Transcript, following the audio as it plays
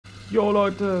Jo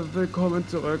Leute, willkommen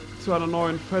zurück zu einer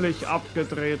neuen, völlig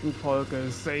abgedrehten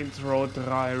Folge Saints Row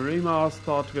 3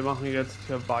 Remastered. Wir machen jetzt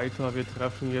hier weiter, wir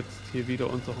treffen jetzt hier wieder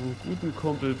unseren guten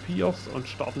Kumpel Pierce und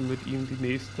starten mit ihm die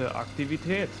nächste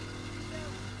Aktivität.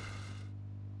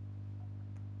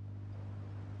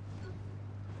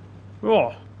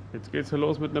 Ja, jetzt geht's hier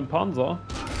los mit einem Panzer.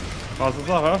 Krasse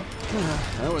Sache.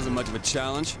 That wasn't much of a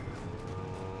challenge.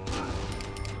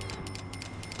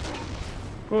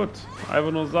 Gut,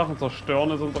 einfach nur Sachen zerstören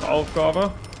ist unsere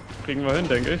Aufgabe. Kriegen wir hin,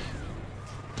 denke ich.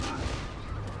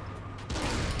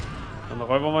 Dann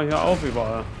räumen wir hier auf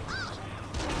überall.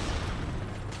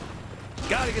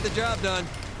 Gotta get the job done.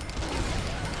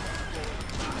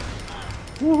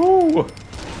 Wuhu!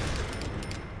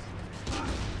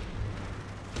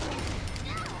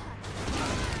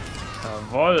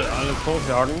 Jawohl, alles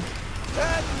hochjagen.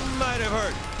 That might have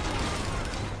hurt.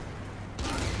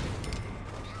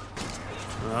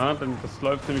 Ja, denn das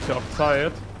läuft nämlich auf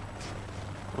Zeit.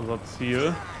 Unser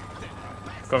Ziel.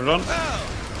 Komm schon.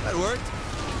 Oh, that worked.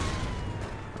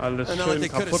 Alles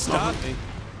schön kaputt machen.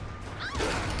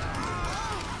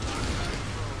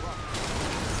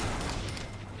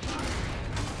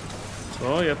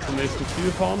 So, jetzt zum nächsten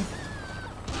Ziel fahren.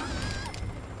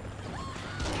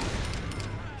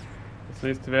 Das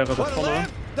nächste wäre da vorne.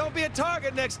 Don't be a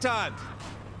target next time.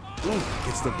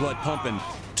 Gets the blood pumping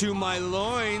to my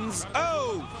loins.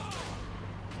 Oh!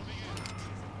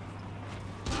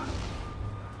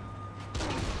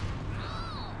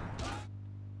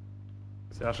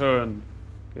 Sehr schön.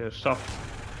 Geschafft.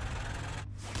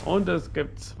 Und es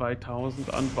gibt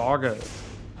 2000 an Bargeld.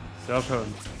 Sehr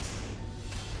schön.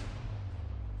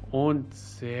 Und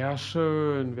sehr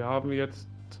schön. Wir haben jetzt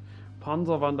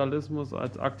Panzervandalismus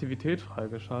als Aktivität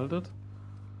freigeschaltet.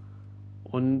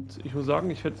 Und ich muss sagen,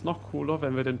 ich fände es noch cooler,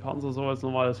 wenn wir den Panzer so als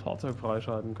normales Fahrzeug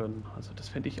freischalten können. Also das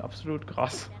fände ich absolut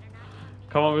krass.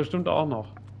 Kann man bestimmt auch noch.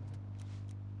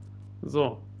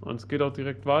 So, und es geht auch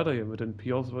direkt weiter hier mit den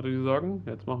Pierce, würde ich sagen.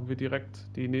 Jetzt machen wir direkt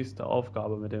die nächste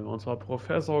Aufgabe mit dem, und zwar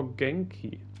Professor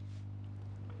Genki.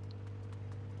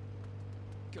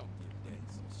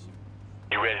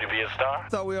 You ready to be a star?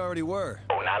 Thought we already were.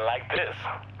 Oh, not like this.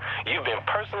 You've been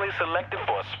personally selected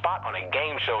for a spot on a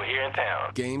game show here in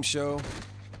town. Game show?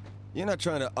 You're not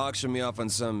trying to auction me off on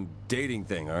some dating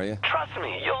thing, are you? Trust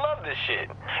me, you'll love this shit.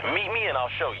 Meet me and I'll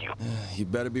show you. You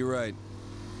better be right.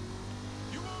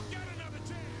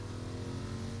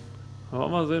 Aber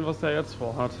mal sehen, was der jetzt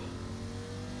vorhat.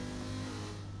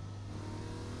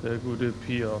 Der gute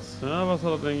Pierce. Ja, was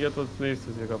hat er denn jetzt als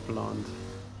nächstes hier geplant?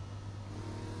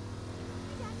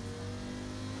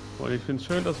 Und ich finde es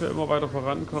schön, dass wir immer weiter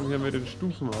vorankommen hier mit den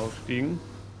Stufenaufstiegen.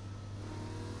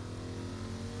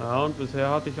 Ja, und bisher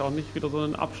hatte ich auch nicht wieder so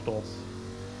einen Absturz.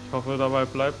 Ich hoffe, dabei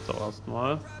bleibt es auch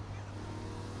erstmal.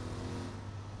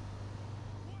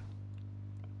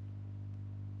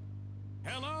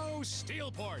 Hello,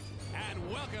 Steelport, and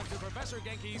welcome to Professor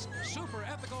Genki's Super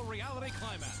Ethical Reality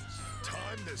Climax.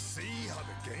 Time to see how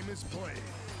the game is played.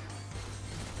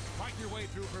 Fight your way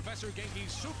through Professor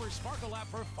Genki's Super Sparkle app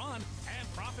for fun and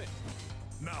profit.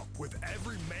 Now, with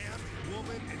every man,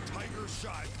 woman, and tiger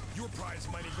shot, your prize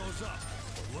money goes up.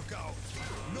 But look out.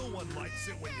 No one likes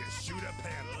it when you shoot a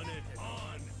panda.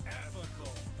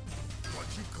 Unethical.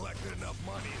 Once you've collected enough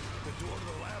money, the door to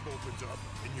the lab opens up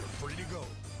and you're free to go.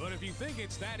 But if you think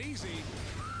it's that easy,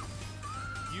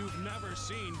 you've never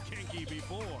seen Genki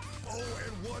before. Oh,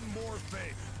 and one more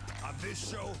thing. On this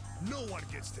show, no one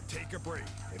gets to take a break.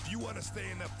 If you want to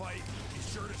stay in the fight, be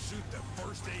sure to shoot the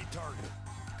first aid target.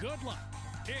 Good luck.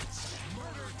 It's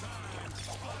murder time,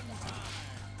 fun time.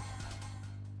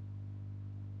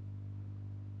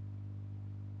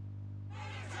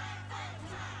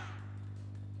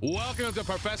 Welcome to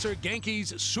Professor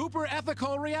Genki's Super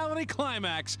Ethical Reality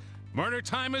Climax. Murder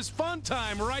time is fun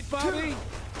time, right, Bobby?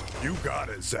 You got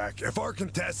it, Zach. If our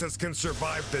contestants can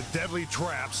survive the deadly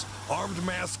traps, armed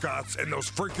mascots, and those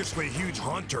freakishly huge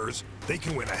hunters, they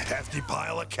can win a hefty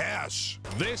pile of cash.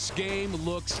 This game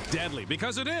looks deadly,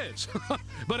 because it is.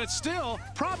 But it's still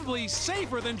probably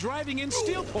safer than driving in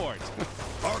Steelport.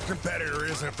 Our competitor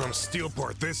isn't from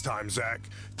Steelport this time, Zach.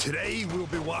 Today, we'll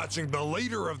be watching the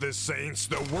leader of the Saints,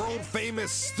 the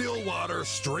world-famous Stillwater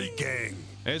Street Gang.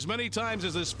 As many times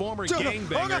as this former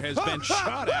gangbanger has been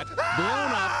shot at, blown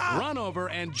up, run over,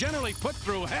 and generally put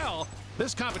through hell,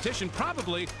 this competition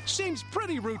probably seems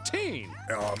pretty routine.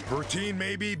 Routine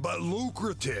maybe, but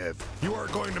lucrative. You are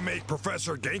going to make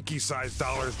Professor Genki-sized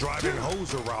dollars driving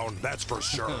hoes around, that's for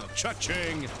sure.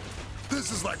 Cha-ching!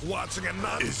 This is like watching a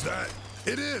nun. Is that?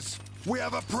 It is. We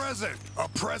have a present. A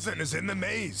present is in the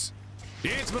maze.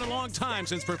 It's been a long time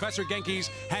since Professor Genki's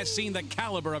has seen the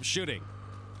caliber of shooting.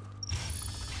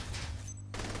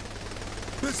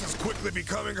 This is quickly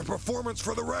becoming a performance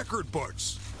for the record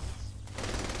books.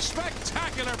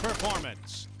 Spectacular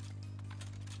performance.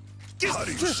 How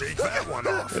do you shake that one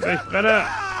off? Ich brenne!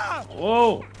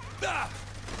 Oh!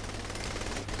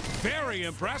 Very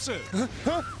impressive.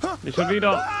 Nicht schon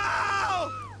wieder!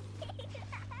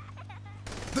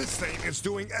 This thing is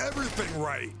doing everything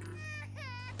right.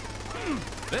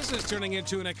 This is turning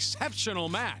into an exceptional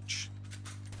match.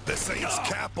 The Saints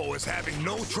Capo is having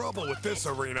no trouble with this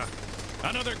arena.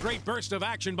 Another great burst of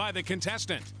action by the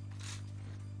contestant.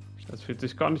 Das fühlt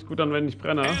sich gar nicht gut an, wenn ich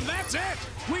brenne. And that's it!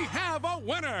 We have a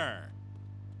winner!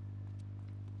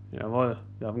 Jawohl,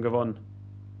 wir haben gewonnen.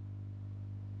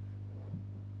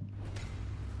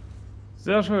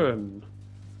 Sehr schön.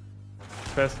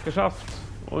 Quest geschafft.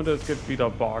 Und es gibt wieder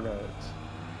Bargeld.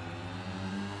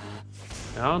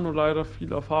 Ja, nur leider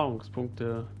viele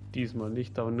Erfahrungspunkte diesmal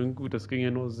nicht. Aber nun gut, das ging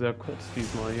ja nur sehr kurz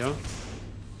diesmal hier.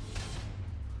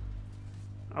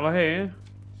 Aber hey,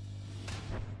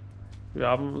 wir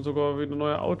haben sogar wieder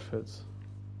neue Outfits.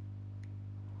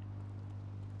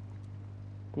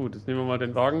 Gut, jetzt nehmen wir mal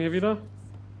den Wagen hier wieder.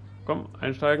 Komm,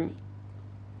 einsteigen.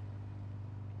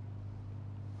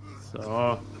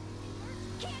 So.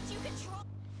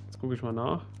 Jetzt gucke ich mal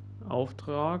nach.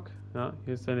 Auftrag. Ja,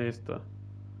 hier ist der nächste.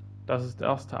 Das ist der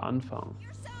erste Anfang.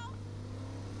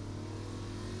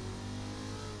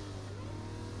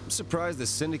 I'm surprised the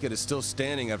Syndicate is still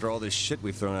standing after all this shit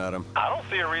we've thrown at them. I don't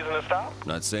see a reason to stop.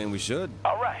 Not saying we should.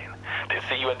 All right. Then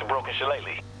see you at the Broken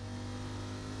Shillelagh.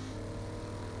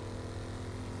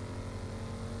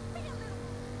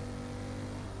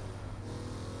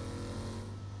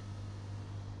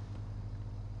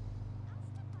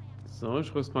 So,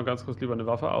 ich rüste mal ganz kurz lieber eine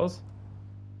Waffe aus.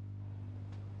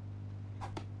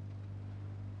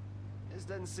 This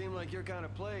doesn't seem like your kind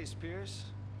of place, Pierce.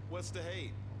 What's the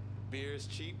hate? Beer's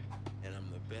cheap, and I'm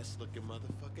the best looking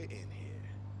motherfucker in here.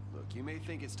 Look, you may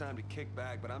think it's time to kick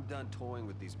back, but I'm done toying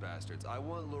with these bastards. I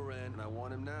want Loren, and I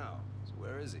want him now. So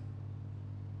where is he?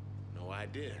 No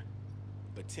idea.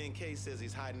 But 10K says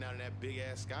he's hiding out in that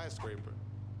big-ass skyscraper.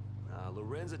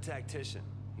 Loren's a tactician.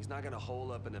 He's not gonna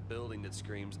hole up in a building that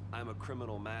screams, I'm a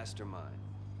criminal mastermind.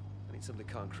 I need something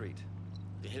concrete.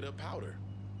 To hit up Powder.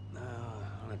 No,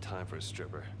 I don't have time for a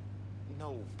stripper.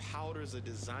 No, Powder's a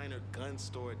designer gun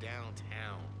store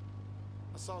downtown.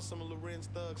 I saw some of Loren's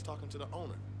thugs talking to the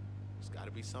owner. There's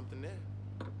gotta be something there.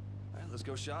 All right, let's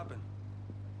go shopping.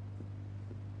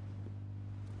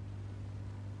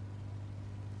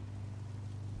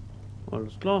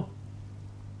 Alles klar.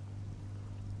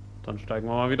 Dann steigen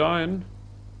wir mal wieder ein.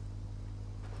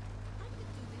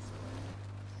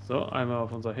 So, einmal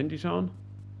auf unser Handy schauen.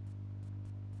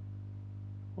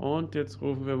 Und jetzt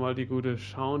rufen wir mal die gute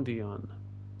Shaundi an.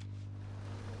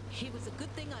 It was a good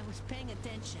thing I was paying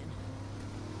attention.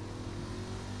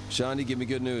 Shaundi, give me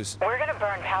good news. We're gonna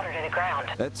burn Powder to the ground.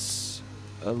 That's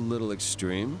a little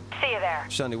extreme. See you there.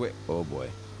 Shaundi, wait. Oh boy.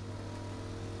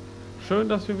 Schön,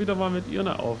 dass wir wieder mal mit ihr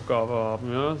eine Aufgabe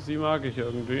haben, ja. Sie mag ich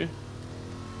irgendwie.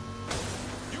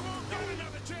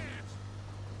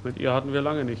 Mit ihr hatten wir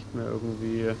lange nicht mehr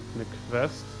irgendwie eine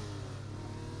Quest.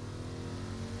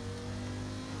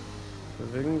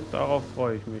 Deswegen, darauf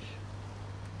freue ich mich.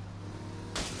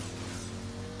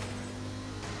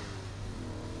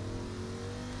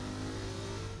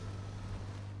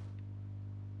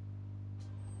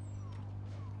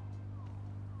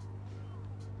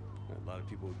 A lot of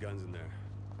people with guns in there.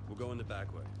 We'll go in the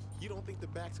back way. You don't think the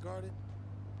back's guarded?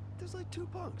 There's like 2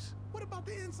 punks. What about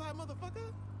the inside,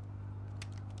 motherfucker?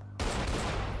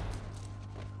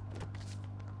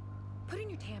 Put in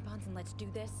your tampons and let's do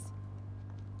this.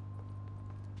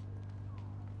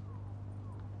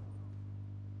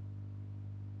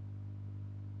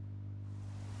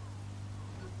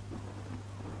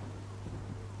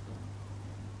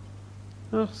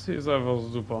 Ach, sie ist einfach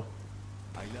super.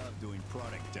 I love doing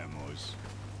product demos.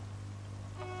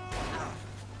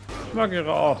 Ich mag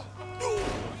ihre Art.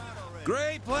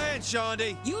 Great plan,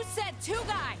 Shaundi. You said 2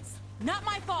 guys, not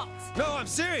my fault. No, I'm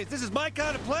serious. This is my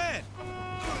kind of plan.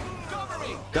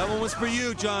 That one was for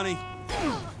you, Johnny.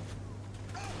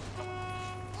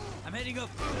 I'm heading up.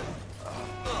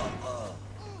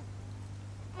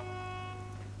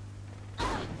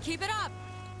 Keep it up.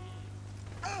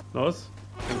 Los,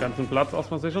 den ganzen Platz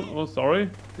erstmal sichern. Oh, sorry.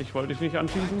 Ich wollte dich nicht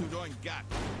anschießen.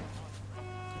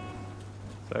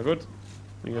 Sehr gut.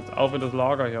 Und jetzt auf in das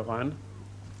Lager hier rein.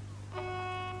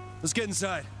 Let's get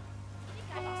inside.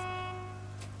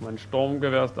 Mein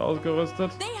Sturmgewehr ist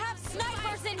ausgerüstet. They have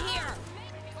snipers in here.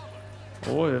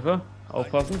 Oh, Hilfe.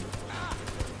 Aufpassen.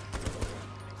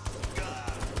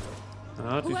 Ja,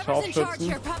 Ja, die Whoever's in charge Scharfschützen.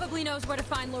 here probably knows where to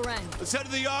find Loren. Let's head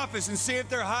to the office and see if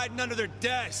they're hiding under their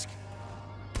desk.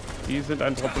 Die sind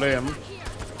ein Problem.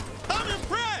 I'm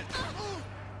impressed.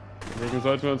 Deswegen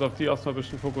sollten wir uns auf die erstmal ein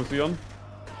bisschen fokussieren.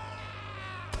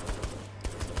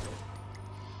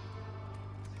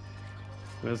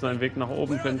 Wir müssen einen Weg nach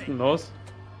oben finden. Los.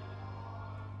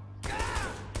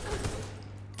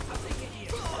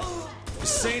 The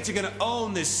Saints are gonna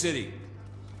own this city.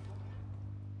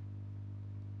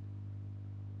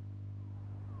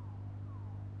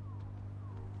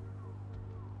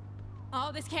 Oh,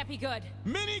 this can't be good.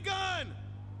 Minigun!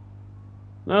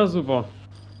 Na super.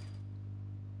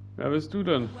 Wer bist du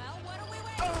denn? Well, what are we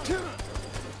waiting?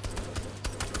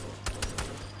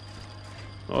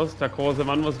 Los, der große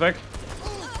Mann muss weg.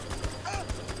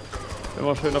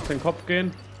 Immer schön auf den Kopf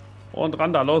gehen. Und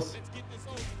ran da, los.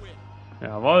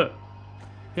 Jawohl.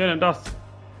 Hier, nimm das.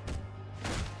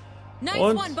 Nice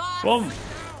Und one, boss. bumm.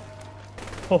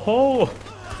 Hoho.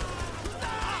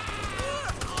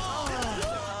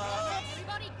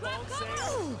 Everybody grab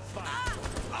cover.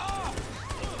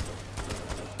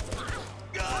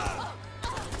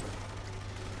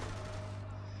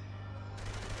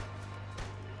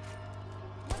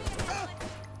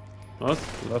 Los,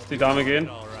 lass die Dame gehen.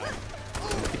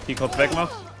 Ich die kurz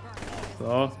wegmache.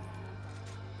 So.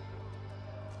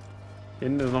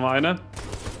 Hinten ist noch mal eine.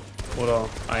 Oder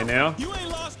einer. You ain't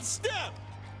lost a step.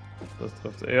 Das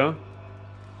trifft eher.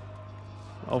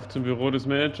 Auf zum Büro des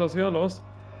Managers hier, los.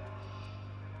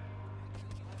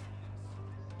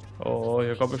 Oh,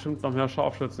 hier kommt bestimmt noch mehr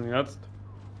Scharfschützen jetzt.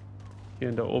 Hier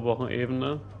in der oberen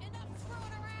Ebene.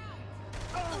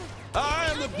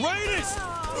 I am the greatest.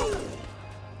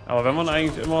 Aber wenn man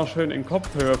eigentlich immer schön in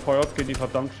Kopfhöhe feuert, geht die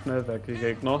verdammt schnell weg, die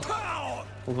Gegner.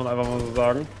 Muss man einfach mal so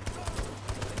sagen.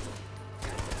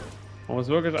 Man muss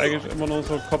wirklich eigentlich immer nur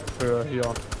so Kopfhöhe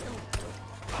hier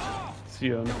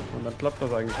zielen. Und dann klappt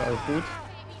das eigentlich alles gut.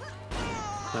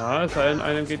 Ja, es sei denn,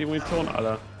 einem geht die Munition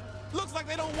alle. Looks like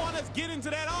they don't want us getting to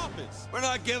that office. We're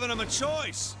not giving them a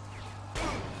choice.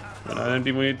 Wenn einem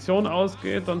die Munition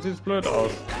ausgeht, dann sieht es blöd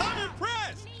aus. I'm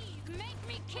impressed. Make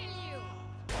me kill you.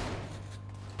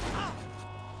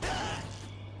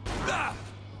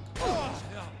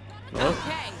 Los.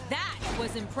 Okay, that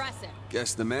was impressive.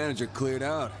 Guess the manager cleared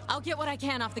out. I'll get what I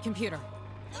can off the computer.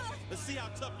 Let's see how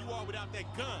tough you are without that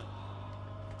gun.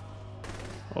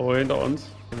 Oh, hinter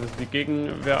uns. Wir müssen die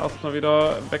Gegenwehr erstmal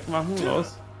wieder wegmachen.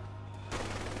 Los.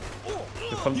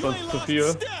 Hier kommt You sonst ain't zu lost a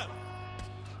viel. step.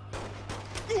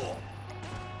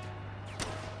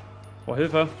 Oh,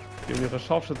 Hilfe. Die und ihre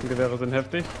Scharfschützengewehre sind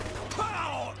heftig.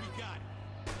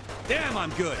 Damn,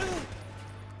 I'm good.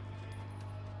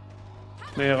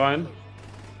 Schnell hier rein.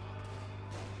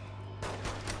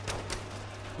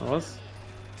 Los.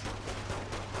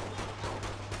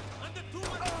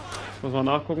 Ich muss mal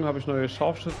nachgucken, habe ich neue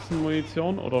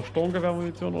Scharfschützenmunition oder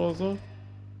Sturmgewehrmunition oder so?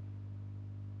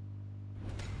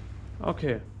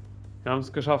 Okay. Wir haben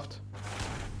es geschafft.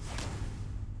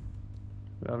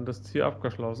 Wir haben das Ziel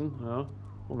abgeschlossen, ja.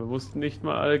 Und wir mussten nicht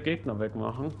mal alle Gegner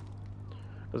wegmachen.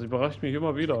 Das überrascht mich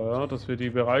immer wieder, ja, dass wir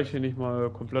die Bereiche nicht mal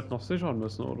komplett noch sichern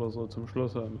müssen oder so zum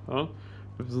Schluss hin, ja.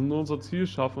 Wir müssen nur unser Ziel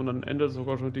schaffen und dann endet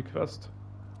sogar schon die Quest.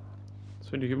 Das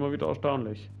finde ich immer wieder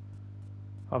erstaunlich.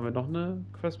 Haben wir noch eine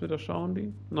Quest mit der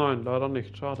Shaundi? Nein, leider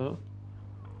nicht, schade.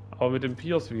 Aber mit dem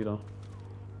Pierce wieder.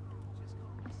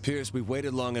 Pierce, we've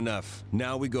waited long enough.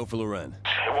 Now we go for Loren.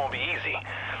 It won't be easy.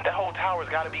 That whole tower's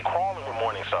got to be crawling with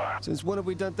Morningstar. Since when have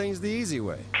we done things the easy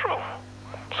way? True.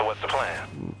 So what's the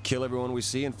plan? Kill everyone we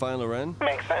see and find Loren?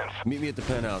 Makes sense. Meet me at the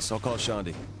penthouse. I'll call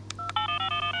Shaundi.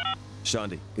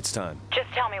 Shaundi, it's time. Just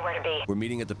tell me where to be. We're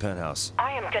meeting at the penthouse.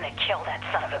 I am gonna kill that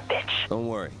son of a bitch. Don't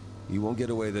worry. You won't get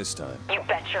away this time. You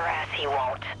bet your ass he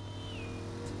won't.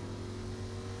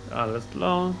 Alles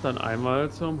klar, dann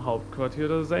einmal zum Hauptquartier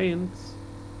der Saints.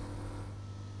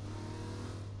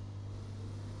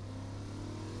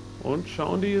 Und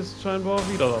Shaundi ist scheinbar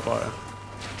wieder dabei.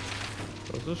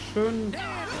 Das ist schön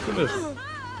zu wissen.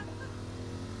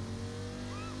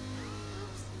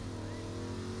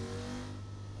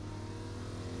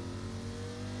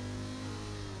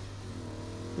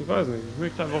 Ich weiß nicht, ich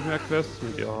möchte einfach mehr Quests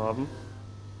mit ihr haben.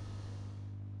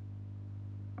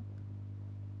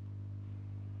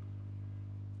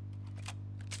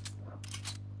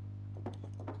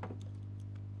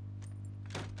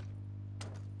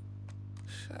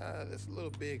 That's a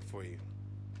little big for you.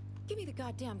 Give me the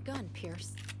goddamn gun,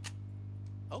 Pierce.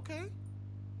 Okay.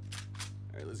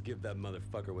 All right, let's give that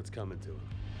motherfucker what's coming to him.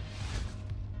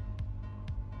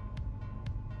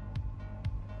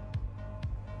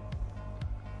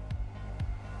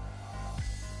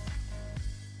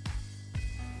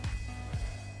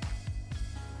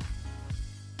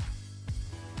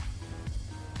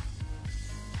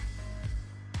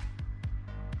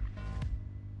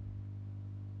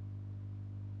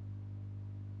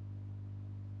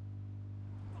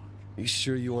 You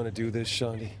sure you want to do this,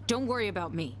 Shandi? Don't worry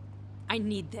about me. I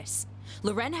need this.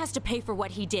 Loren has to pay for what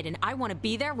he did, and I want to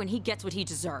be there when he gets what he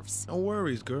deserves. No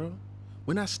worries, girl.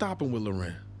 We're not stopping with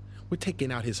Loren. We're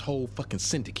taking out his whole fucking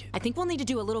syndicate. I think we'll need to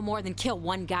do a little more than kill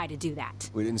one guy to do that.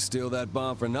 We didn't steal that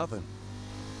bomb for nothing.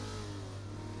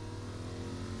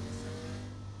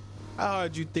 How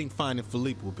hard do you think finding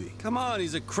Philippe will be? Come on,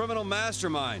 he's a criminal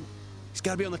mastermind. He's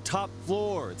got to be on the top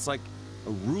floor. It's like a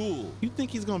rule. You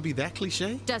think he's gonna be that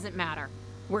cliche? Doesn't matter.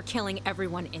 We're killing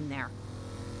everyone in there.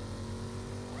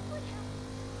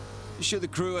 You sure the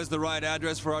crew has the right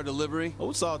address for our delivery? Oh,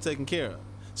 it's all taken care of.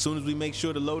 As soon as we make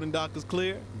sure the loading dock is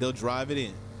clear, they'll drive it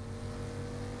in.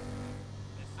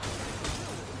 How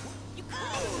many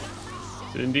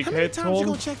times you Syndicate-Ton.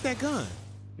 gonna check that gun?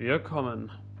 Wir kommen.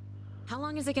 How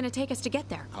long is it going to take us to get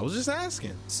there? I was just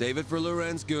asking. Save it for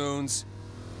Loren's goons.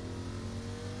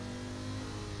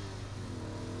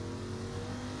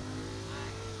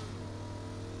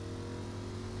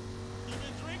 You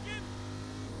been drinking?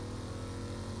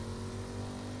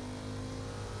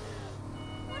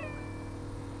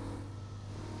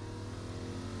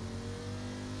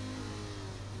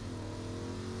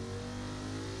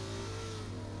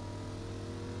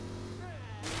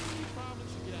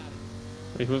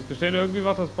 Ich muss gestehen, irgendwie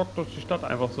macht das Bock, durch die Stadt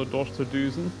einfach so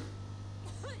durchzudüsen.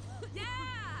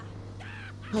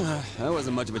 That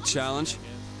wasn't much of a challenge.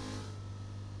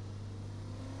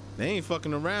 They ain't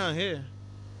fucking around here.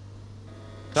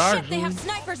 Shit, they have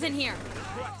snipers in here!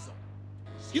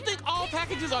 You think all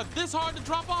packages are this hard to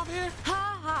drop off here?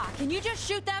 Ha ha, can you just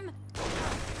shoot them?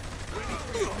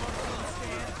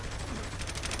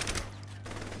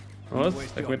 Was?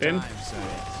 Weg mit denen.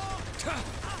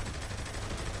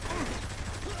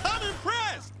 I'm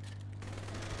impressed!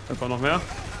 Einfach noch mehr.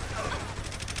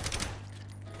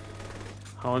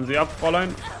 Hauen sie ab,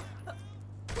 Fräulein.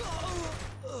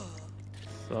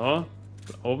 So.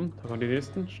 Da oben, da kommen die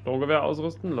nächsten. Sturmgewehr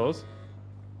ausrüsten, los.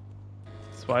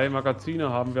 2 Magazine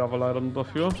haben wir aber leider nur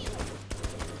dafür.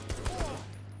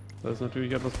 Das ist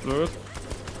natürlich etwas blöd.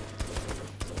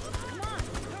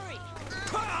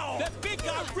 That big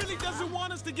guy really doesn't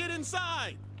want us to get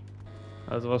inside!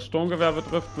 Also was Sturmgewehr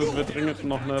betrifft, müssen wir dringend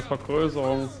noch eine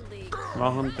Vergrößerung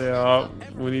machen der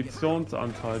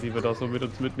Munitionsanzahl, die wir da so mit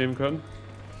uns mitnehmen können.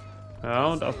 Ja,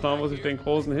 und erstmal muss ich den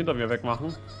großen hinter mir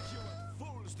wegmachen.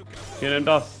 Hier, nimm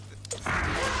das.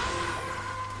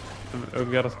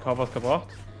 Irgendwie hat das kaum was gebracht.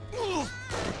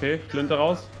 Okay, Flinte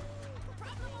raus.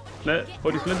 Schnell,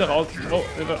 hol die Flinte raus. Oh,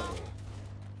 Hilfe.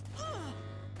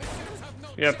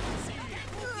 Yep.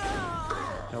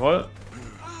 Jawohl.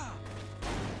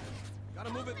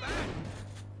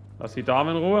 Lass die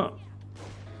Dame in Ruhe.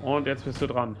 Und jetzt bist du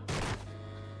dran.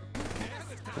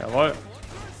 Jawohl.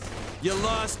 You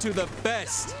lost to the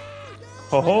best.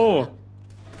 Hoho.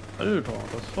 Alter,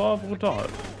 das war brutal.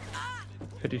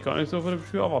 Hätte ich gar nicht so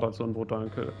für erwartet, so einen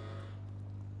brutalen Kill.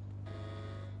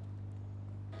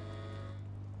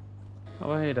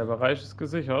 Aber hey, der Bereich ist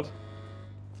gesichert.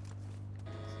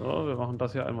 So, wir machen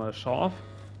das hier einmal scharf.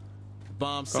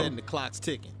 Bomb's setting, the clock's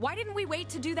ticking. Why didn't we wait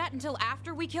to do that until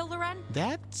after we kill Loren?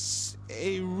 That's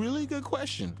a really good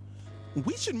question.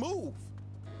 We should move.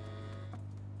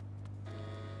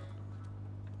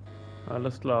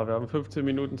 Alles klar, wir haben 15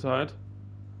 Minuten Zeit.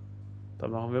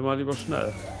 Dann machen wir mal lieber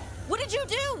schnell. What did you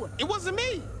do? It wasn't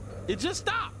me. It just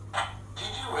stopped. Did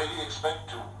you really expect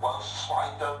to once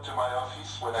wind up to my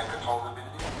office when I control the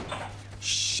building?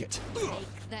 Shit.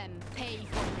 Make them pay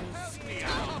for this.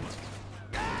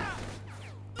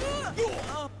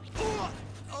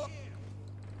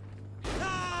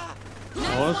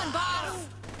 Los.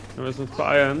 Wir müssen uns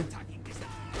beeilen.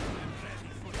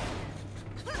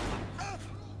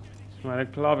 Ich meine,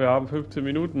 klar, wir haben 15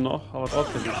 Minuten noch, aber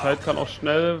trotzdem, die Zeit kann auch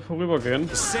schnell vorübergehen.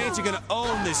 The Saints are gonna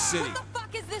own this city. What the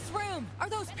fuck is this room? Are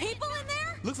those people in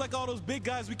there? Looks like all those big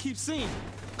guys we keep seeing.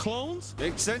 Clones?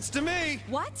 Makes sense to me.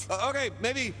 What? Okay,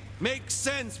 maybe makes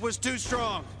sense was too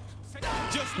strong.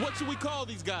 Just what should we call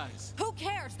these guys? Who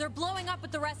cares? They're blowing up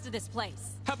with the rest of this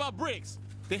place. How about bricks?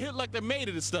 They hit like they're made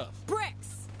of this stuff.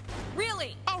 Bricks.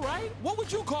 Really? All right, what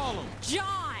would you call them?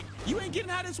 John! You ain't getting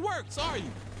how this works, are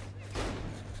you?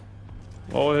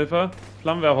 Oh, Hilfe.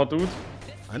 Flammenwerfer, Dude.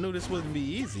 I knew this wouldn't be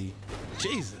easy.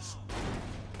 Jesus.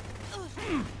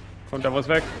 Kommt der was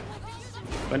weg?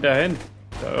 Rennt der hin?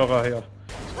 Der Irrer hier.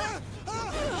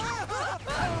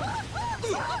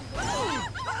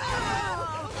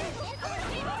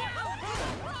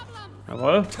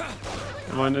 Jawohl.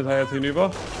 Immerhin ist er jetzt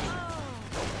hinüber.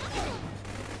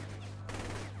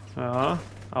 Ja,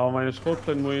 aber meine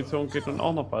Schrotflintenmunition geht nun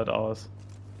auch noch bald aus.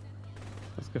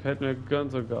 Das gefällt mir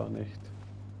ganz so gar nicht.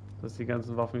 Dass die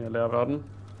ganzen Waffen hier leer werden.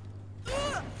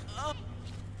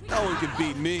 No one can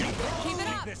beat me. Keep it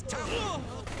up.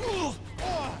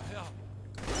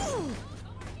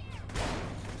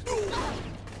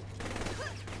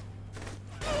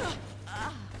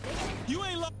 You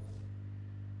ain't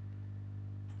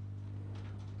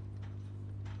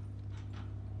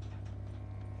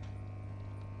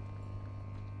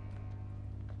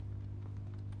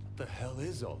What the hell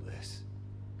is all this?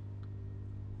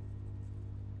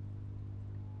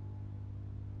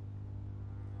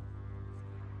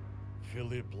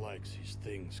 Philip likes his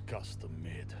things custom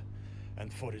made.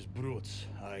 And for his brutes,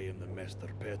 I am the master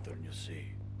pattern, you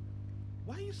see.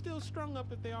 Why you still strung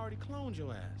up if they already cloned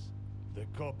your ass? The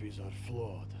copies are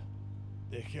flawed.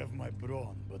 They have my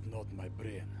brawn, but not my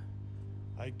brain.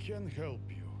 I can help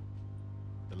you.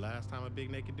 The last time a big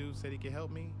naked dude said he could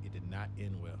help me, it did not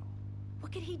end well.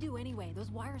 What could he do anyway?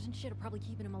 Those wires and shit are probably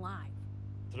keeping him alive.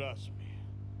 Trust me,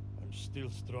 I'm still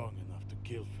strong enough to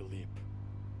kill Philippe.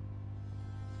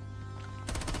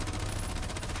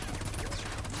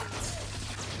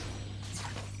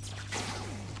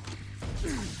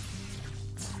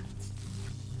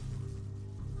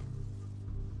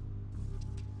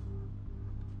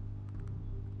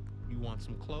 You want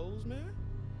some clothes, man?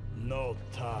 No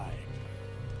time.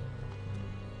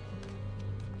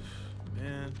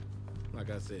 Man,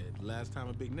 like I said, last time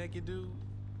a big naked dude.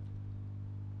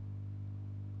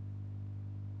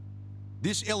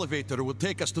 This elevator will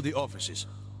take us to the offices.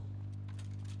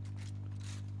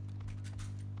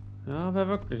 Ja, wäre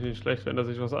wirklich nicht schlecht, wenn er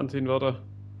sich was anziehen würde.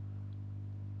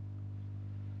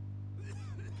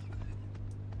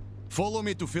 Follow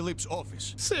me to Philip's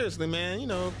office. Seriously, man, you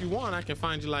know, if you want, I can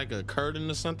find you like a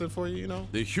curtain or something for you, you know?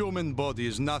 The human body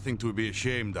is nothing to be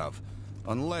ashamed of,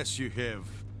 unless you have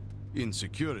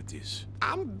insecurities.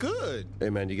 I'm good. Hey,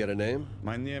 man, you got a name?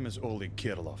 My name is Oleg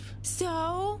Kirillov.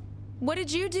 So, what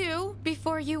did you do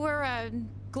before you were a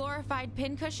glorified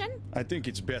pincushion? I think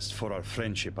it's best for our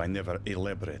friendship I never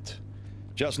elaborate.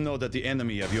 Just know that the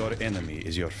enemy of your enemy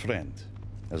is your friend.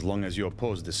 As long as you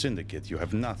oppose the Syndicate, you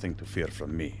have nothing to fear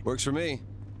from me. Works for me.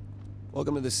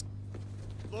 Welcome to this.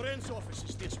 Loren's office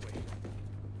is this way.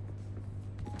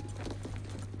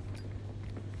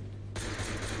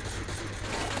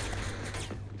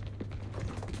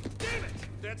 Damn it!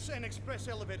 That's an express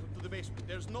elevator to the basement.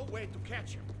 There's no way to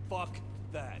catch him. Fuck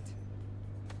that.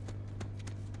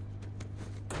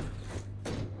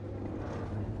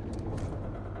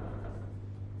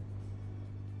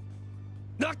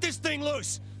 Knock this thing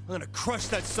loose! I'm gonna crush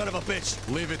that son of a bitch!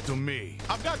 Leave it to me.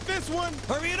 I've got this one!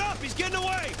 Hurry it up! He's getting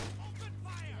away! Open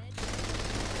fire!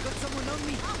 Got someone on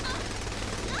me.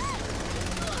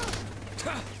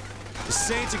 The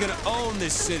Saints are gonna own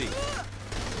this city.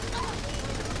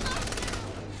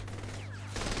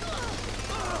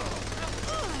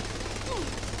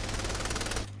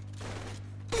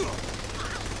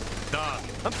 Done.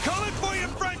 I'm coming for you,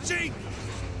 Frenchie!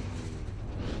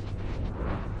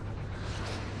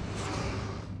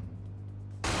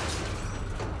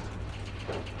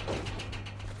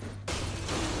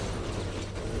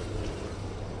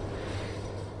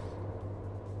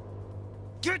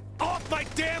 Get off my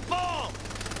damn ball!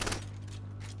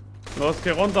 Los,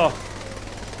 geh runter!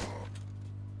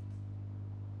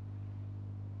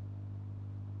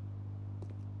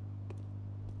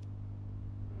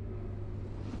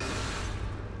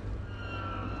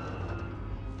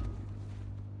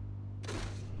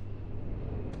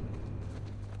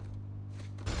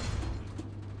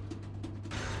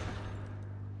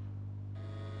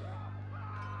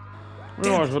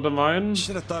 Ja, ich würde meinen.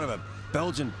 Should have thought of a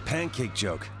Belgian pancake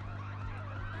joke.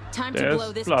 Time to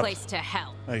blow this place to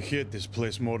hell. I hate this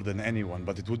place more than anyone,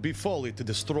 but it would be folly to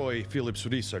destroy Philip's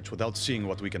research without seeing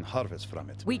what we can harvest from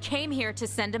it. We came here to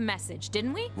send a message,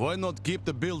 didn't we? Why not keep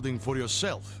the building for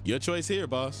yourself? Your choice here,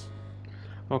 boss.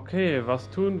 Okay, was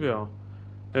tun wir?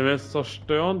 Wenn wir es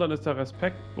zerstören, dann ist der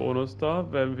Respektbonus da.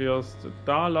 Wenn wir es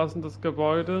da lassen, das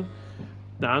Gebäude,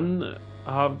 dann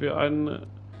haben wir einen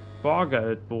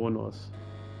Bargeldbonus.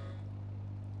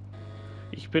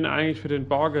 Ich bin eigentlich für den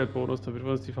Bargeldbonus, damit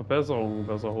wir uns die Verbesserungen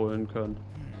besser holen können.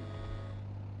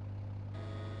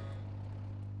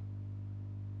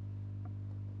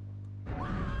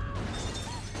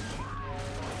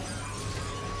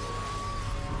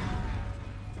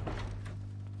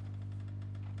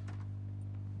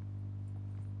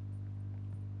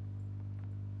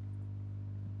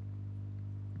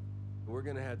 We're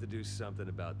gonna have to do something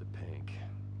about the pink.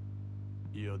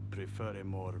 You'd prefer a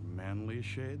more manly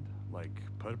shade, like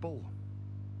purple?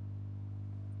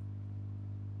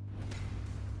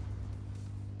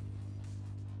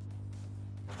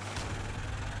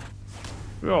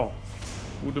 Ja,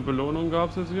 gute Belohnung gab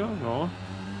es jetzt hier, ja.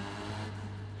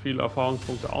 viele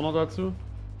Erfahrungspunkte auch noch dazu.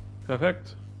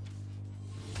 Perfekt.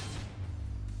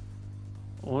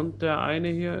 Und der eine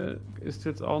hier ist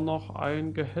jetzt auch noch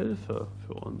ein Gehilfe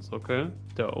für uns, okay?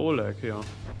 Der Oleg hier,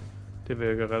 den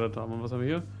wir gerettet haben. Und was haben wir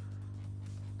hier?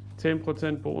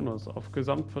 10% Bonus auf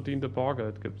gesamtverdiente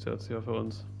Bargeld gibt es jetzt hier für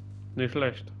uns. Nicht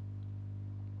schlecht.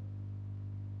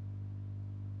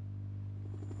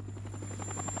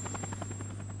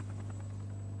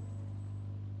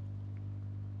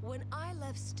 When I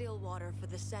left Stillwater for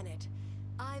the Senate,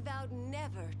 I vowed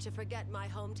never to forget my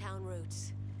hometown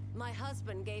roots. My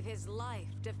husband gave his life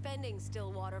defending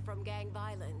Stillwater from gang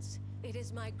violence. It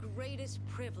is my greatest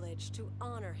privilege to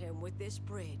honor him with this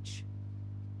bridge.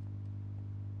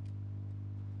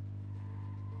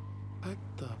 What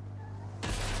the?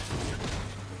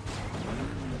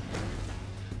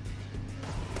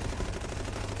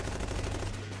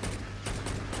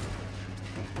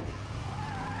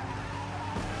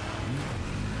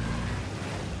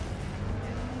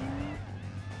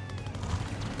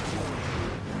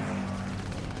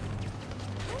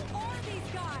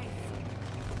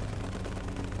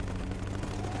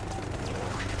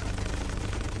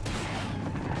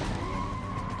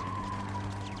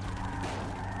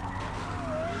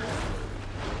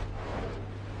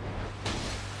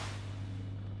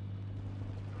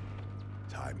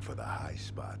 Time for the high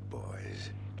spot,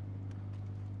 boys.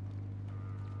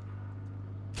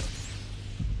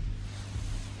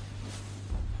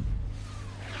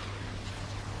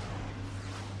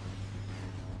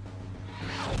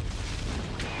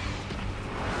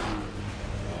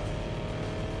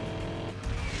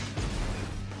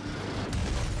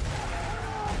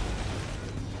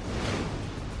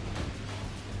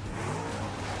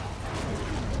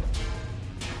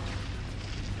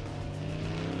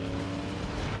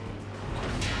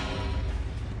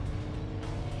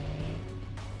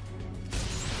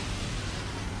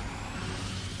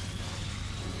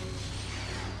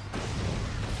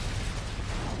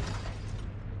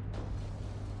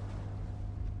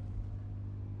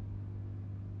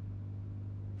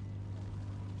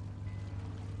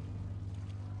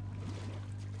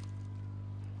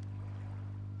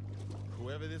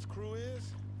 Whoever this crew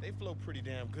is, they flow pretty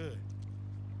damn good.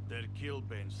 They're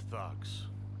Killbane's thugs.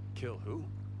 Kill who?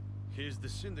 He's the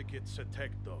Syndicate's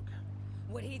attack dog.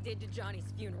 What he did to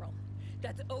Johnny's funeral.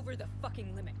 That's over the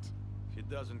fucking limit. He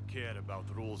doesn't care about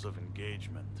rules of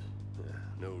engagement.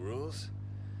 No rules?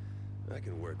 I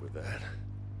can work with that.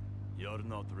 You're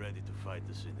not ready to fight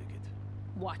the Syndicate.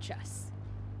 Watch us.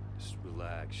 Just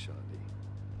relax, Shandy.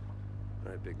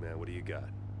 All right, big man, what do you got?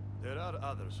 There are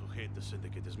others who hate the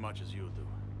Syndicate as much as you do.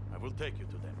 I will take you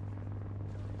to them.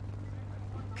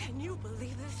 Can you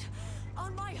believe this?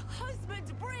 On my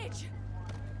husband's bridge!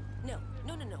 No,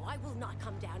 I will not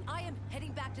come down. I am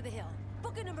heading back to the hill.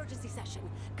 Book an emergency session.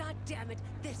 God damn it,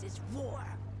 this is war.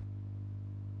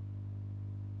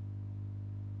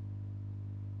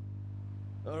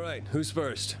 All right, who's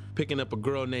first? Picking up a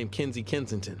girl named Kinsey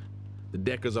Kensington. The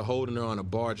Deckers are holding her on a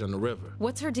barge on the river.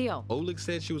 What's her deal? Oleg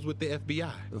said she was with the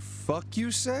FBI. The fuck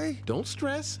you say? Don't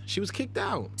stress. She was kicked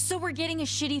out. So we're getting a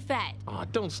shitty Fed. Aw,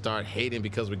 don't start hating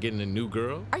because we're getting a new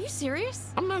girl. Are you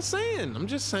serious? I'm not saying. I'm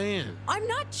just saying. I'm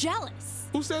not jealous.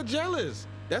 Who said jealous?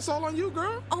 That's all on you,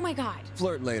 girl. Oh my God.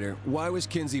 Flirt later. Why was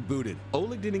Kinsey booted?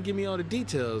 Oleg didn't give me all the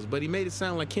details, but he made it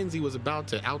sound like Kinsey was about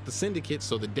to out the Syndicate,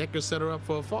 so the Deckers set her up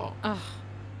for a fall. Ugh.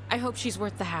 I hope she's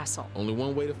worth the hassle. Only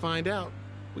one way to find out.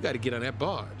 We got to get on that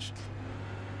barge.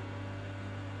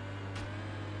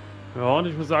 Ja, und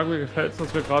ich muss sagen, mir gefällt es,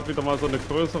 dass wir gerade wieder mal so eine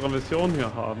größere Mission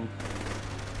hier haben.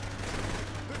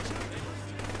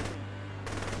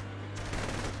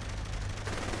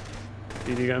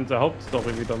 Die ganze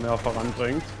Hauptstory wieder mehr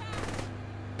voranbringt.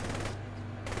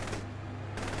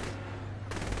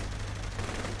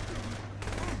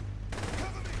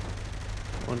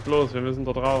 Und los, wir müssen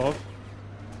da drauf.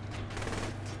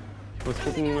 Ich muss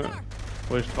gucken,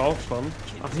 wo ich drauf komme.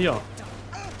 Ach, hier.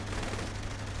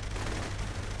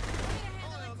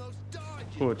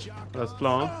 Gut, alles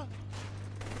klar.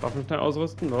 Waffen schnell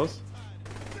ausrüsten, los.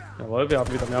 Jawohl, wir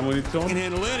haben wieder mehr Munition. Can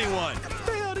handle anyone. What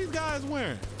the hell are these guys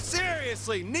wearing?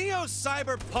 Seriously,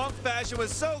 neo-cyberpunk fashion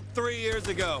was so 3 years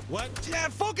ago. What? Yeah,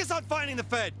 focus on finding the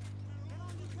Fed.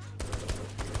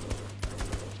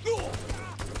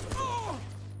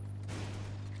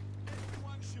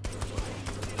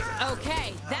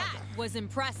 Okay, that was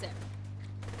impressive.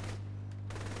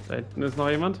 Da hinten ist noch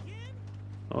jemand.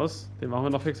 Los, den machen wir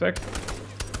noch fix weg.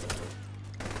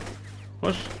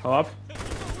 Husch, hau ab.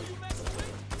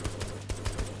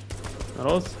 Na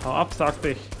los, hau ab, sagte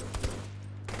ich.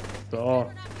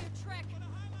 So.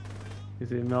 Die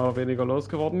sind mehr oder weniger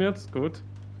losgeworden jetzt. Gut.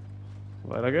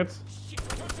 weiter geht's.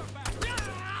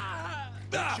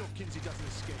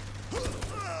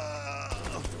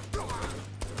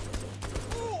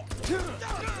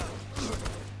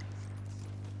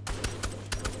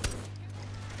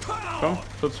 Komm,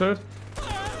 Schutzschild.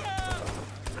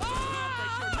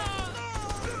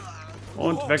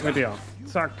 Und weg mit dir.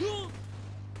 Zack.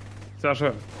 Sehr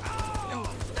schön.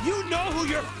 You know who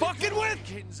you're fucking with?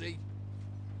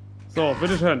 So,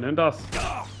 bitteschön, nimm das.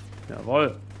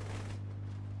 Jawohl.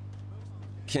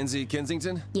 Kinsey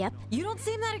Kensington? Yep. You don't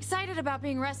seem that excited about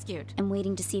being rescued. I'm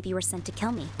waiting to see if you were sent to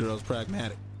kill me. Girl's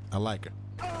pragmatic. I like her.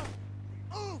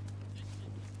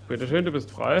 Bitteschön, du bist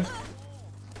frei.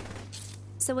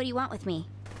 So what do you want with me?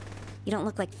 You don't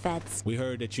look like feds. We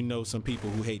heard that you know some people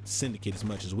who hate the Syndicate as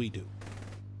much as we do.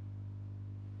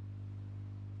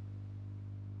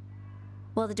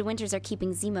 Well, the De Winters are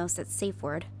keeping Zemos at safe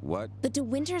word. What? The De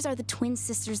Winters are the twin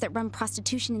sisters that run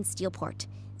prostitution in Steelport.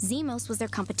 Zemos was their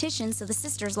competition, so the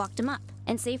sisters locked him up.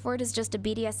 And Safe Word is just a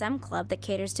BDSM club that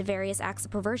caters to various acts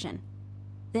of perversion.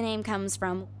 The name comes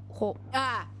from...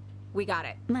 We got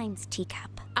it. Mine's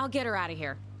Teacup. I'll get her out of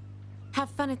here. Have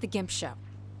fun at the Gimp show.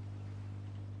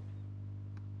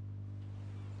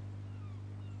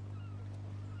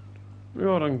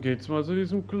 Ja, dann geht's mal zu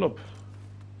diesem Club.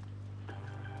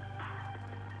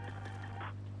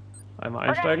 Einmal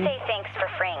einsteigen. Say thanks for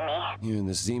freeing me. You and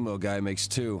this Zemo guy makes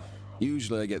two.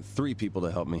 Usually I get 3 people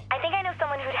to help me. I think I know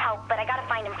someone who'd help, but I gotta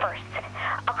find him first.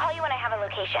 I'll call you when I have a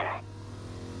location.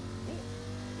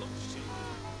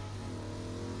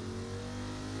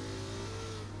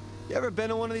 You ever been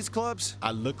to one of these clubs?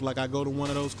 I look like I go to one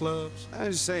of those clubs? I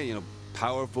was just saying, you know,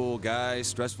 powerful guy,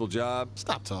 stressful job.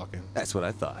 Stop talking. That's what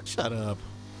I thought. Shut up.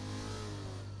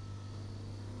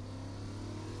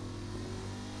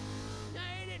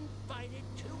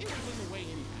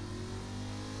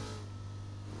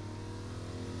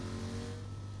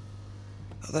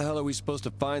 How the hell are we supposed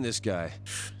to find this guy?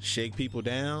 Shake people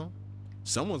down?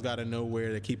 Someone's got to know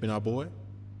where they're keeping our boy.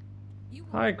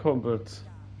 Hi, Kumpels.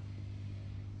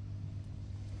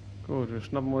 Gut, wir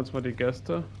schnappen uns mal die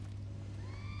Gäste.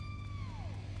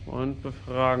 Und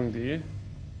befragen die.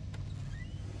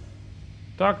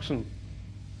 Duction.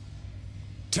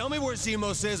 Tell me where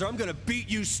Zemos is or I'm gonna beat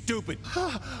you stupid.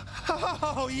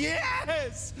 Oh,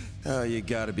 yes! Oh, you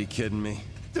gotta be kidding me.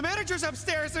 The manager's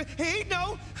upstairs. Hey,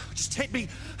 no! Just take me.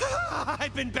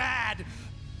 I've been bad.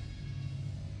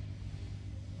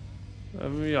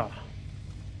 Ja.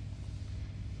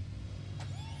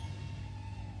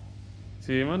 Ist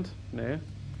hier jemand? Nee.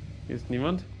 Hier ist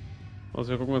niemand.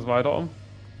 Also wir gucken uns weiter um.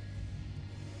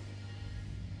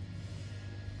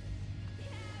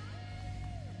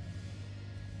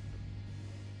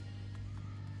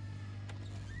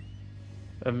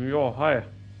 Ja, hi.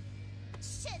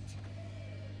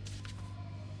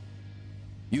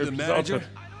 You the manager?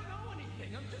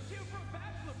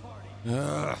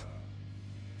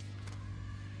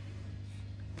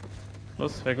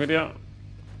 Los, weg mit dir.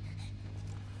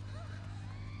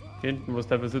 Hier hinten muss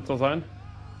der Besitzer sein.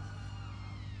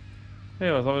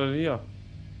 Hey, was haben wir denn hier?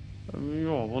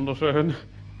 Ja, wunderschön.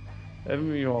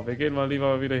 Ja, wir gehen mal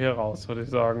lieber wieder hier raus, würde ich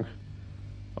sagen.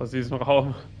 Aus diesem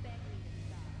Raum.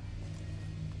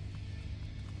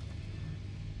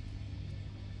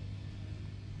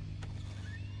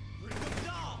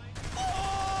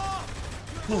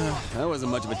 That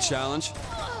wasn't much of a challenge.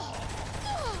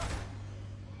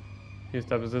 Hier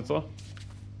ist der Besitzer.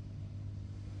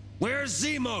 Where's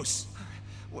Zemos?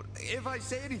 If I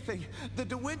say anything, the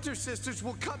De Winter sisters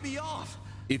will cut me off.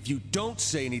 If you don't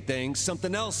say anything,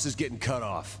 something else is getting cut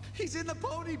off. He's in the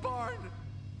pony barn.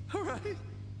 All right.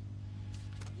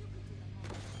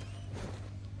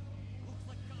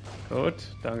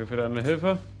 Gut, danke für deine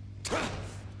Hilfe.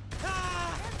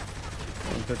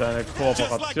 Und für deine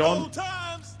Kooperation.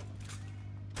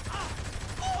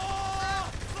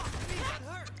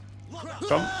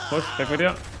 Komm, push, weg mit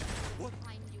dir.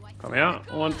 Komm her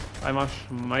und einmal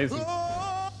schmeißen.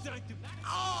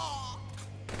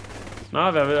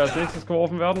 Na, wer will als nächstes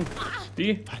geworfen werden?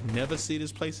 Die? I never see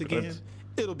this place again.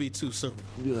 It'll be too soon.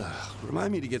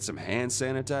 Remind me to get some hand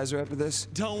sanitizer after this.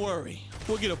 Don't worry.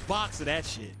 We'll get a box of that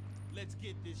shit. Let's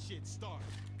get this shit started.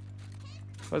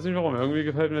 Weiß nicht warum, irgendwie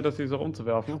gefällt mir das, die so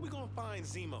rumzuwerfen. How we gonna find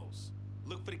Zemos?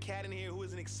 Look for the cat in here who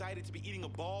isn't excited to be eating a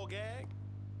ball gag?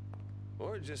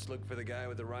 Or just look for the guy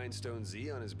with the rhinestone Z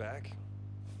on his back.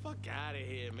 Fuck out of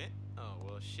here, man. Oh,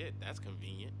 well, shit, that's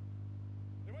convenient.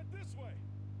 They went this way.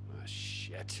 Oh,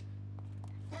 shit.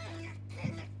 We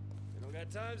don't got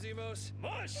time, Zemos.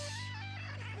 Mush!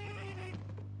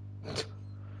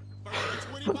 First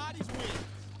 20 bodies win.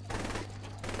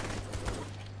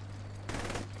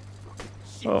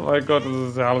 Oh mein Gott, das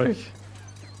ist herrlich.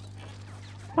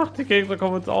 Ach, die Gegner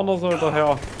kommen uns auch noch so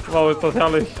hinterher. Wow, ist das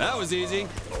herrlich. That was easy.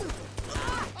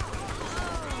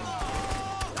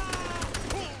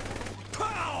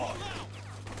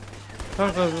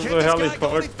 Ach, das ist so herrlich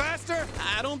verrückt.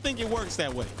 I don't think it works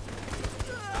that way.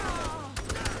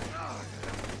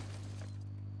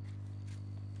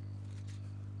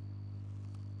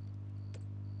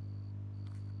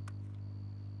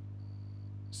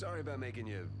 Sorry about making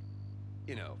you,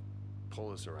 you know,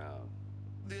 pull us around.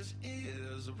 This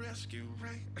is a rescue,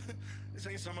 right? This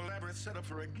ain't some elaborate setup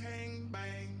for a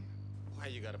gangbang. Why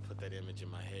you gotta put that image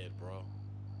in my head, bro?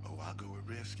 Oh, I'll go with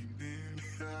rescue then.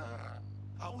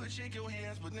 I would shake your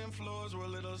hands, but them floors were a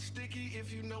little sticky,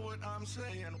 if you know what I'm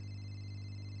saying.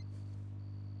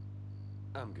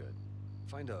 I'm good.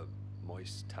 Find a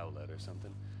moist towelette or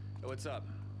something. Hey, what's up?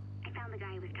 I found the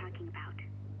guy he was talking about.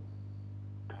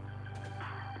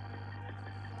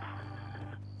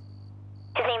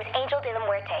 His name's Angel de la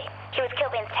Muerte. He was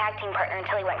Killbane's tag team partner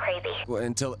until he went crazy. Well,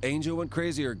 until Angel went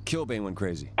crazy or Killbane went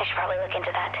crazy? I should probably look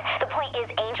into that. The point is,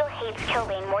 Angel hates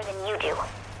Killbane more than you do.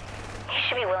 He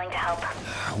should be willing to help.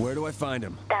 Where do I find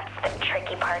him? That's the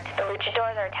tricky part. The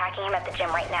luchadors are attacking him at the gym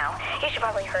right now. You should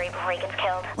probably hurry before he gets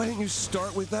killed. Why didn't you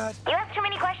start with that? You asked too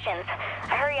many questions.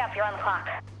 Hurry up, you're on the clock.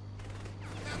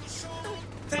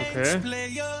 Thanks,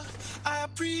 player. I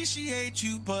appreciate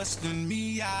you busting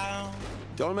me out.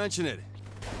 Don't mention it.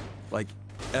 Like,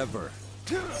 ever.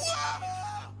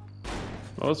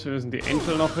 Los, wir müssen die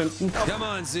Angel noch finden. Come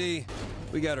on, Z.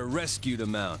 We got a rescue to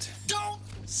mount. Don't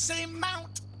say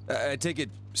mount. I take it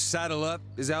Saddle Up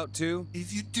is out too?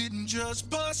 If you didn't just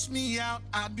bust me out,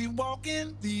 I'd be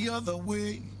walking the other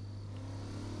way.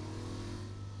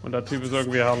 Und der Typ ist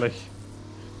irgendwie herrlich.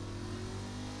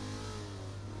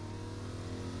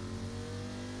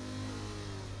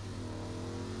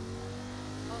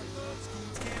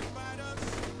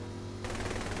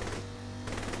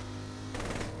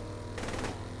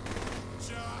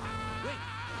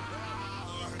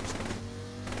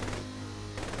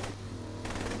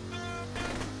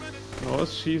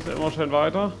 Los, schieße immer schön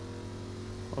weiter.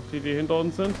 Auf die, die hinter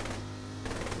uns sind.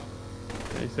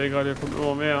 Ich sehe gerade, hier kommt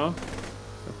immer mehr.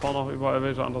 Wir fahren auch überall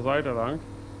welche an der Seite lang.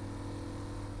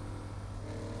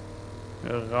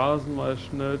 Wir rasen mal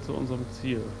schnell zu unserem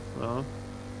Ziel. Ja.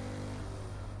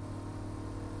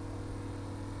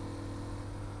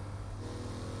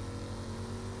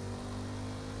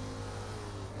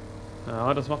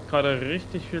 Ja, das macht gerade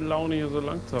richtig viel Laune, hier so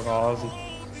lang zu rasen.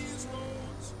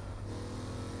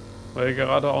 Weil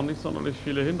gerade auch nicht sonderlich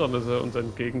viele Hindernisse uns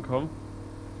entgegenkommen.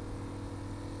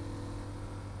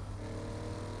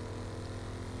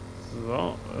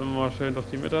 So, immer schön durch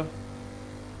die Mitte.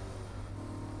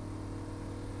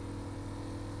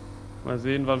 Mal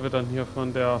sehen, wann wir dann hier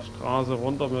von der Straße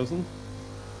runter müssen.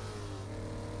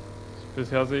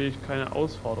 Bisher sehe ich keine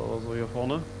Ausfahrt oder so hier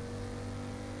vorne.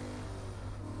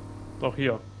 Doch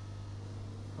hier.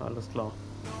 Alles klar.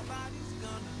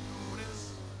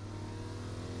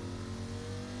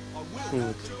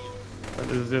 Gut. Dann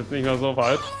ist es jetzt nicht mehr so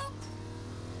weit.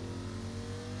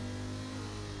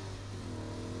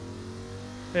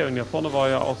 Hey, und hier vorne war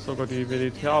ja auch sogar die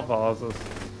Militärbasis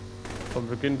vom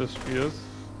Beginn des Spiels.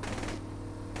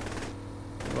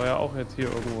 Die war ja auch jetzt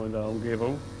hier irgendwo in der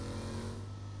Umgebung.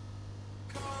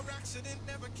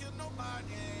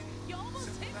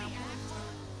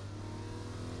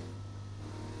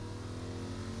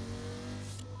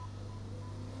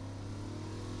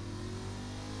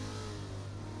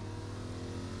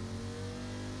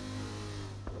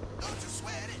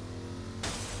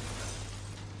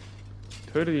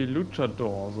 Töte die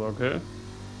Luchadors, okay.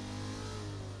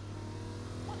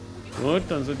 Gut,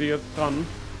 dann sind die jetzt dran.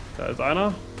 Da ist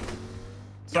einer.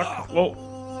 Zack.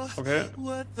 Wow. Okay.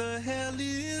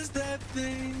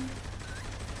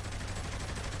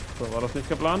 So, war das nicht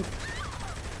geplant?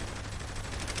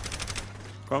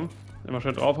 Komm, immer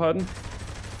schön draufhalten.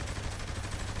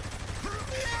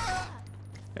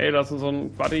 Hey, lass uns so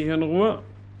ein Buddy hier in Ruhe.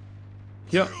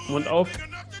 Hier, Mund auf.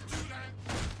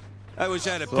 I wish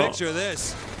I had a picture of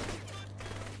this.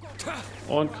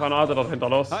 Und Granate dahinter,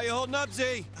 los. How you holding up, Z?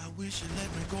 I wish you let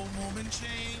me go home and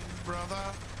change,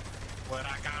 brother. What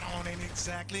I got on ain't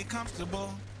exactly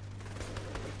comfortable.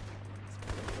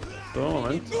 So,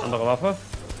 Moment, andere Waffe.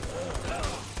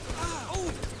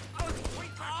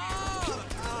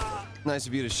 Nice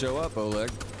of you to show up, Oleg.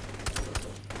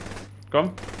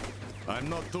 Komm. I'm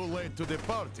not too late to the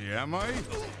party, am I?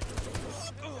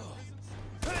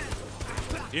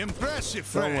 Impressive,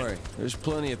 friend. Don't worry, there's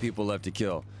plenty of people left to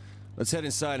kill. Let's head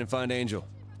inside and find Angel.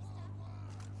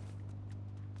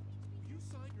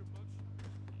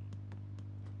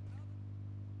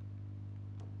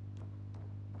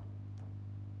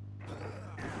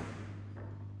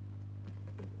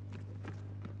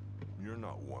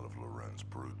 not one of Loren's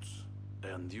brutes.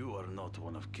 And you are not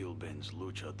one of Killbane's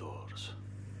luchadors.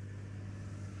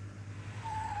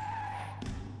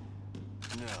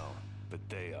 No, but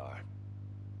they are.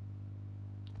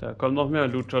 Da kommen noch mehr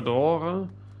Luchadore.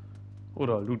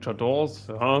 Oder Luchadors,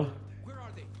 ja.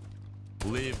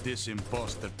 Leave this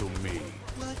imposter to me.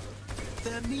 What?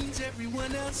 That means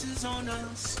everyone else is on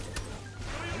us.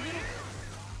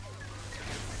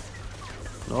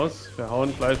 Los, wir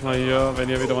hauen gleich mal hier, wenn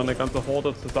hier wieder mal eine ganze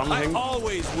Horde zusammenhängt,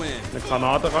 eine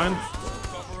Granate rein.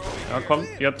 Ja, komm,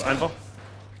 jetzt einfach.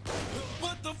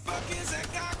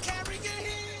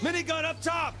 Minigun up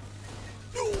top!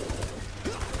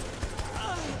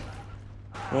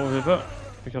 Oh, Hilfe.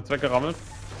 Mich hat's weggerammelt.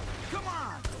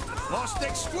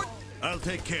 I'll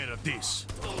take care of this.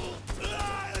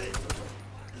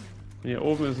 Hier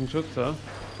oben ist ein Schütze.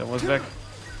 Der muss weg.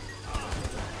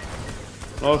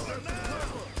 Los.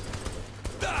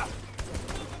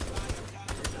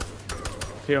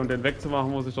 Okay, um den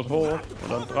wegzumachen, muss ich dort hoch.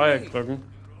 Oder ein Dreieck drücken.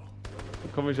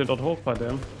 Wie komme ich denn dort hoch bei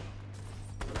dem?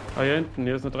 Ah, hier hinten.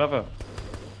 Hier ist eine Treppe.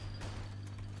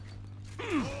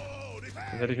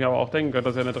 Das hätte ich mir aber auch denken können,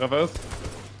 dass hier eine Treppe ist.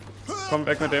 Komm,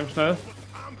 weg mit dem schnell.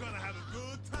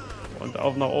 Und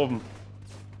auf nach oben.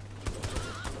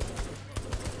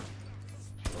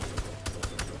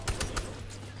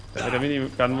 Der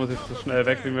Minigun muss jetzt so schnell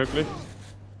weg wie möglich.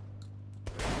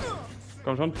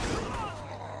 Komm schon.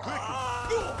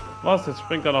 Was? Jetzt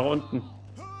springt er nach unten.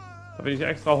 Da bin ich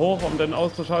extra hoch, um den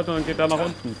auszuschalten, und dann geht er nach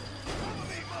unten.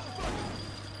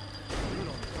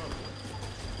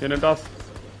 Hier, nimm das.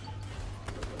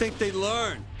 Think they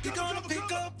learn.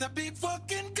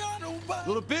 A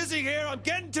little busy here, I'm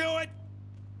getting to it.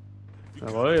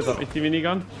 Jawohl, jetzt hab ich die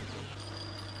Minigun.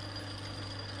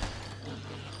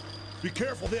 Be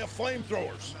careful, they have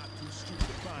flamethrowers.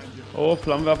 Oh,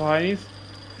 Flammenwerfer Heinis.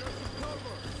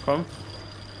 Komm.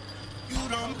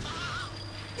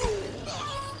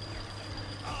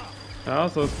 Ja,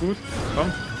 so ist gut.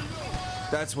 Komm.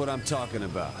 That's what I'm talking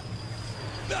about.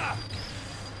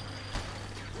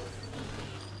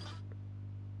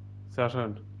 Sehr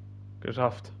schön.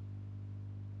 Geschafft.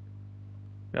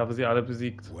 Wir haben sie alle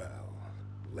besiegt. Well,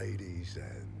 ladies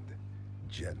and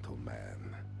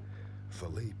gentlemen,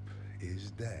 Philippe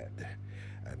is dead,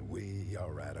 and we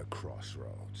are at a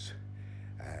crossroads.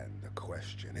 And the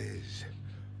question is,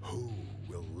 who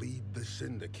will lead the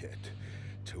Syndicate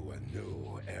to a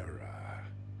new era?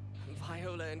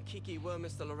 Viola and Kiki were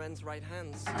Mr. Loren's right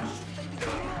hands.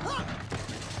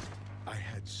 I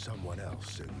had someone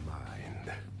else in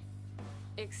mind.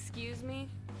 Excuse me?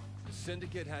 The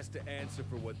Syndicate has to answer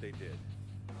for what they did.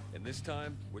 And this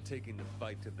time, we're taking the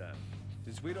fight to them.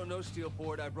 Since we don't know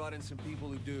Steelport, I brought in some people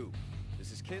who do.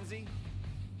 This is Kinsey,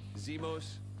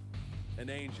 Zemos, and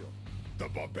Angel. The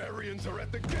barbarians are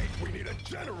at the gate. We need a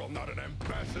general, not an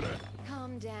ambassador.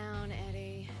 Calm down,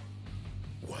 Eddie.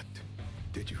 What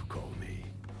did you call me?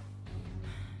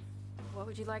 What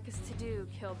would you like us to do,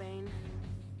 Killbane?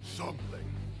 Something.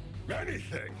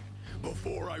 Anything.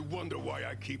 Before I wonder why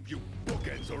I keep you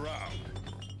bookends around.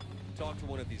 Talk to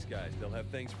one of these guys. They'll have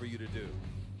things for you to do.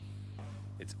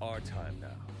 It's our time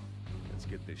now. Let's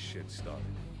get this shit started.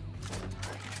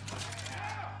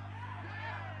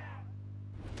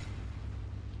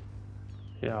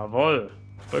 Jawohl.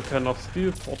 Rückkehr nach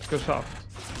Steelport geschafft.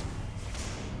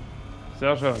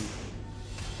 Sehr schön.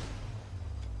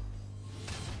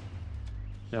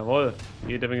 Jawohl.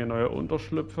 Jede Menge neue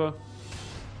Unterschlüpfe.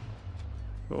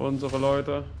 Für unsere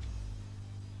Leute.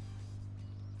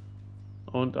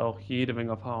 Und auch jede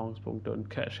Menge Erfahrungspunkte und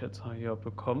Cash jetzt hier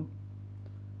bekommen.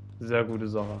 Sehr gute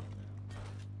Sache.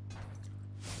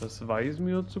 Das weiß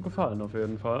mir zu gefallen auf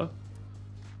jeden Fall.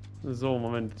 So,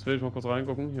 Moment, jetzt will ich mal kurz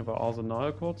reingucken. Hier war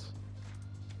Arsenal kurz.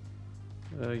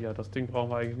 Ja, das Ding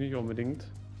brauchen wir eigentlich nicht unbedingt.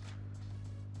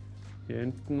 Hier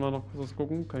hinten mal noch kurz was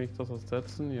gucken. Kann ich das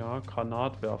ersetzen? Ja,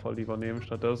 Granatwerfer lieber nehmen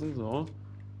stattdessen. So.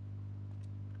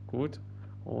 Gut.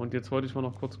 Und jetzt wollte ich mal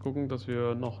noch kurz gucken, dass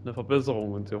wir noch eine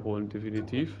Verbesserung uns hier holen,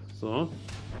 definitiv. So.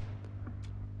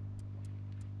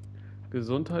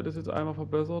 Gesundheit ist jetzt einmal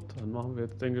verbessert. Dann machen wir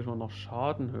jetzt, denke ich mal, noch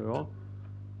Schaden höher.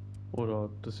 Oder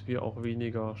dass wir auch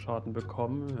weniger Schaden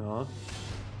bekommen, ja.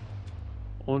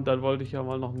 Und dann wollte ich ja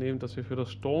mal noch nehmen, dass wir für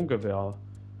das Sturmgewehr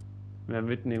mehr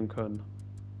mitnehmen können.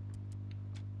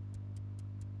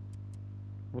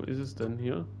 Wo ist es denn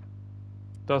hier?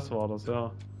 Das war das,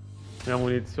 ja. Mehr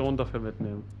Munition dafür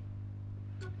mitnehmen.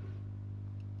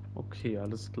 Okay,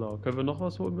 alles klar. Können wir noch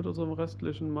was holen mit unserem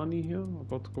restlichen Money hier? Mal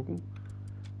kurz gucken.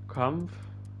 Kampf,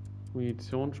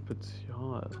 Munition,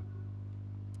 Spezial.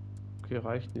 Okay,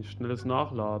 reicht nicht. Schnelles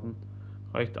Nachladen.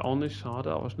 Reicht auch nicht,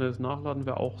 schade, aber schnelles Nachladen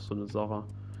wäre auch so eine Sache.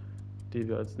 die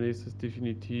wir als nächstes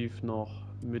definitiv noch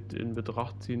mit in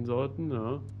Betracht ziehen sollten.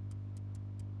 Ja.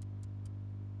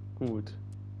 Gut.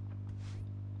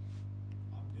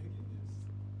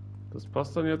 Das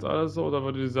passt dann jetzt alles so, oder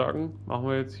würde ich sagen, machen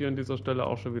wir jetzt hier an dieser Stelle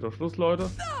auch schon wieder Schluss, Leute.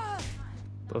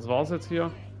 Das war's jetzt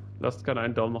hier. Lasst gerne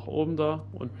einen Daumen nach oben da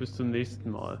und bis zum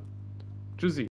nächsten Mal. Tschüssi.